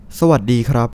สวัสดี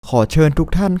ครับขอเชิญทุก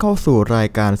ท่านเข้าสู่ราย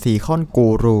การซีคอนกู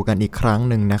รูกันอีกครั้ง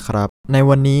หนึ่งนะครับใน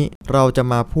วันนี้เราจะ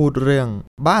มาพูดเรื่อง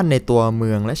บ้านในตัวเมื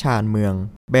องและชานเมือง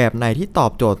แบบไหนที่ตอ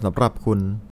บโจทย์สำหรับคุณ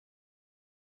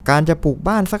การจะปลูก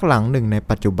บ้านสักหลังหนึ่งใน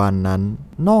ปัจจุบันนั้น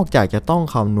นอกจากจะต้อง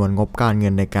คำนวณงบการเงิ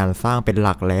นในการสร้างเป็นห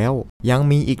ลักแล้วยัง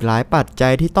มีอีกหลายปัจจั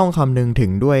ยที่ต้องคำนึงถึ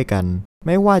งด้วยกันไ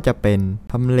ม่ว่าจะเป็น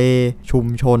ทำเลชุม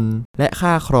ชนและค่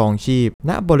าครองชีพ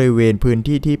ณบริเวณพื้น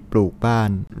ที่ที่ปลูกบ้าน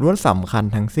ล้วนสำคัญ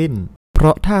ทั้งสิ้นเพร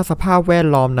าะถ้าสภาพแวด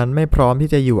ล้อมนั้นไม่พร้อมที่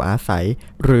จะอยู่อาศัย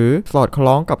หรือสอดค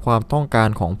ล้องกับความต้องการ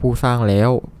ของผู้สร้างแล้ว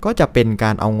ก็จะเป็นก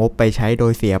ารเอางบไปใช้โด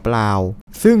ยเสียเปล่า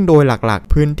ซึ่งโดยหลัก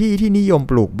ๆพื้นที่ที่นิยม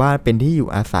ปลูกบ้านเป็นที่อยู่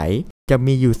อาศัยจะ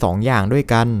มีอยู่2 อย่างด้วย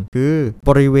กันคือบ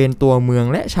ริเวณตัวเมือง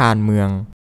และชานเมือง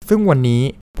ซึ่งวันนี้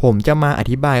ผมจะมาอ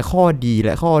ธิบายข้อดีแล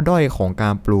ะข้อด้อยของกา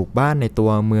รปลูกบ้านในตั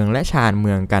วเมืองและชานเ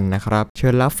มืองกันนะครับเชิ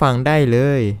ญรับฟังได้เล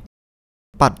ย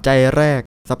ปัจจัยแรก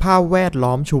สภาพแวด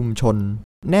ล้อมชุมชน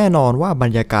แน่นอนว่าบร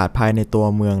รยากาศภายในตัว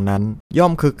เมืองนั้นย่อ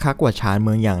มคึกคักกว่าชานเ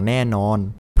มืองอย่างแน่นอน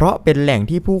เพราะเป็นแหล่ง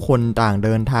ที่ผู้คนต่างเ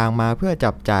ดินทางมาเพื่อ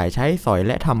จับจ่ายใช้สอยแ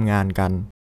ละทำงานกัน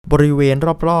บริเวณ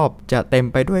รอบๆจะเต็ม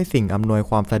ไปด้วยสิ่งอำนวย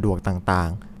ความสะดวกต่าง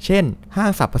ๆเช่นห้า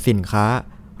งสรรพสินค้า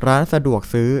ร้านสะดวก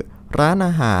ซื้อร้านอ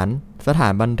าหารสถา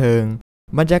นบันเทิง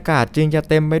บรรยากาศจึงจะ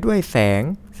เต็มไปด้วยแสง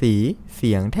สีเ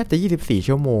สียงแทบจะ24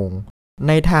 ชั่วโมงใ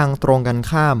นทางตรงกัน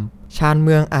ข้ามชานเ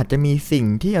มืองอาจจะมีสิ่ง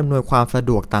ที่อำนวยความสะ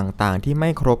ดวกต่างๆที่ไม่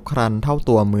ครบครันเท่า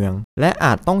ตัวเมืองและอ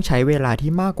าจต้องใช้เวลา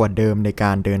ที่มากกว่าเดิมในก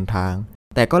ารเดินทาง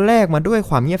แต่ก็แลกมาด้วย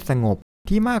ความเงียบสงบ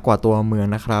ที่มากกว่าตัวเมือง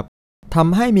นะครับท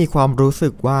ำให้มีความรู้สึ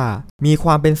กว่ามีคว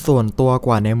ามเป็นส่วนตัวก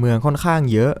ว่าในเมืองค่อนข้าง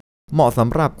เยอะเหมาะส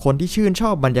ำหรับคนที่ชื่นชอ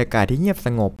บบรรยากาศที่เงียบส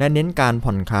งบและเน้นการผ่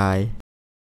อนคลาย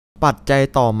ปัจจัย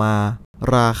ต่อมา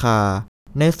ราคา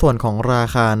ในส่วนของรา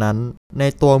คานั้นใน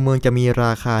ตัวเมืองจะมีร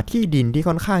าคาที่ดินที่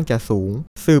ค่อนข้างจะสูง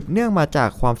สืบเนื่องมาจาก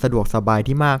ความสะดวกสบาย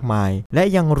ที่มากมายและ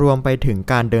ยังรวมไปถึง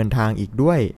การเดินทางอีก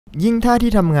ด้วยยิ่งถ้า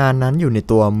ที่ทำงานนั้นอยู่ใน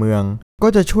ตัวเมืองก็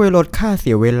จะช่วยลดค่าเ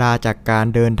สียเวลาจากการ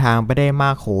เดินทางไปได้ม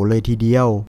ากโขเลยทีเดียว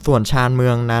ส่วนชานเมื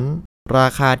องนั้นรา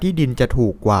คาที่ดินจะถู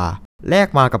กกว่าแลก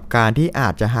มากับการที่อา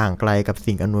จจะห่างไกลกับ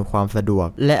สิ่งอำนวยความสะดวก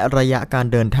และระยะการ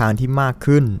เดินทางที่มาก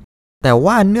ขึ้นแต่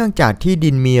ว่าเนื่องจากที่ดิ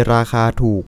นมีราคา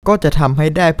ถูกก็จะทำให้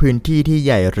ได้พื้นที่ที่ใ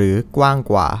หญ่หรือกว้าง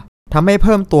กว่าทำให้เ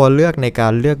พิ่มตัวเลือกในกา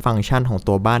รเลือกฟังก์ชันของ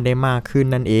ตัวบ้านได้มากขึ้น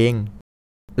นั่นเอง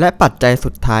และปัจจัยสุ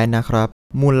ดท้ายนะครับ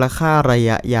มูลค่าระ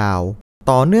ยะยาว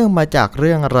ต่อเนื่องมาจากเ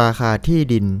รื่องราคาที่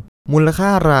ดินมูลค่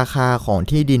าราคาของ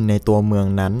ที่ดินในตัวเมือง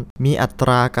นั้นมีอัตร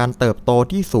าการเติบโต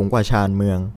ที่สูงกว่าชานเ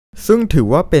มืองซึ่งถือ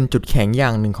ว่าเป็นจุดแข็งอย่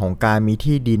างหนึ่งของการมี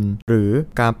ที่ดินหรือ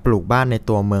การปลูกบ้านใน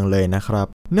ตัวเมืองเลยนะครับ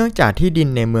เนื่องจากที่ดิน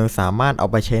ในเมืองสามารถเอา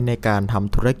ไปใช้ในการท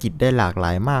ำธุรกิจได้หลากหล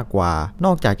ายมากกว่าน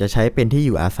อกจากจะใช้เป็นที่อ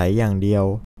ยู่อาศัยอย่างเดียว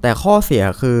แต่ข้อเสีย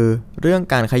คือเรื่อง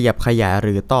การขยับขยายห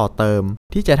รือต่อเติม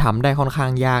ที่จะทำได้ค่อนข้า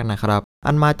งยากนะครับ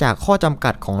อันมาจากข้อจำ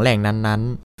กัดของแหล่งนั้น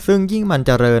ๆซึ่งยิ่งมันเ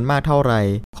จริญมากเท่าไหร่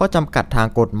ข้อจำกัดทาง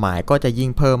กฎหมายก็จะยิ่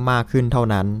งเพิ่มมากขึ้นเท่า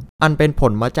นั้นอันเป็นผ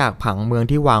ลมาจากผังเมือง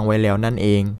ที่วางไว้แล้วนั่นเอ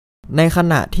งในข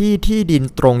ณะที่ที่ดิน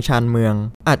ตรงชานเมือง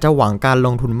อาจจะหวังการล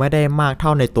งทุนไม่ได้มากเท่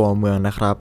าในตัวเมืองนะค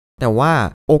รับแต่ว่า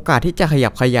โอกาสที่จะขยั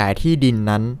บขยายที่ดิน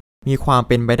นั้นมีความเ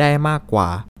ป็นไปได้มากกว่า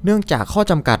เนื่องจากข้อ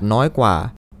จำกัดน้อยกว่า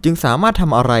จึงสามารถท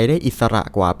ำอะไรได้อิสระ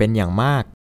กว่าเป็นอย่างมาก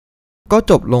ก็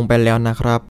จบลงไปแล้วนะค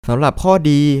รับสำหรับข้อ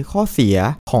ดีข้อเสีย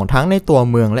ของทั้งในตัว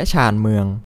เมืองและชานเมือง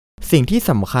สิ่งที่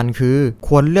สำคัญคือค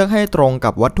วรเลือกให้ตรง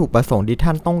กับวัตถุประสงค์ที่ท่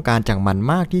านต้องการจากมัน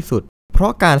มากที่สุดเพรา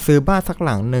ะการซื้อบ้านสักห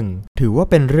ลังหนึ่งถือว่า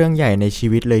เป็นเรื่องใหญ่ในชี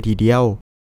วิตเลยทีเดียว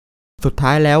สุดท้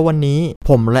ายแล้ววันนี้ผ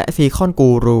มและซีคอนกู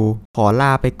รูขอล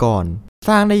าไปก่อนส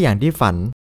ร้างได้อย่างที่ฝัน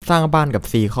สร้างบ้านกับ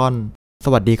ซีคอนส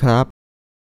วัสดีครับ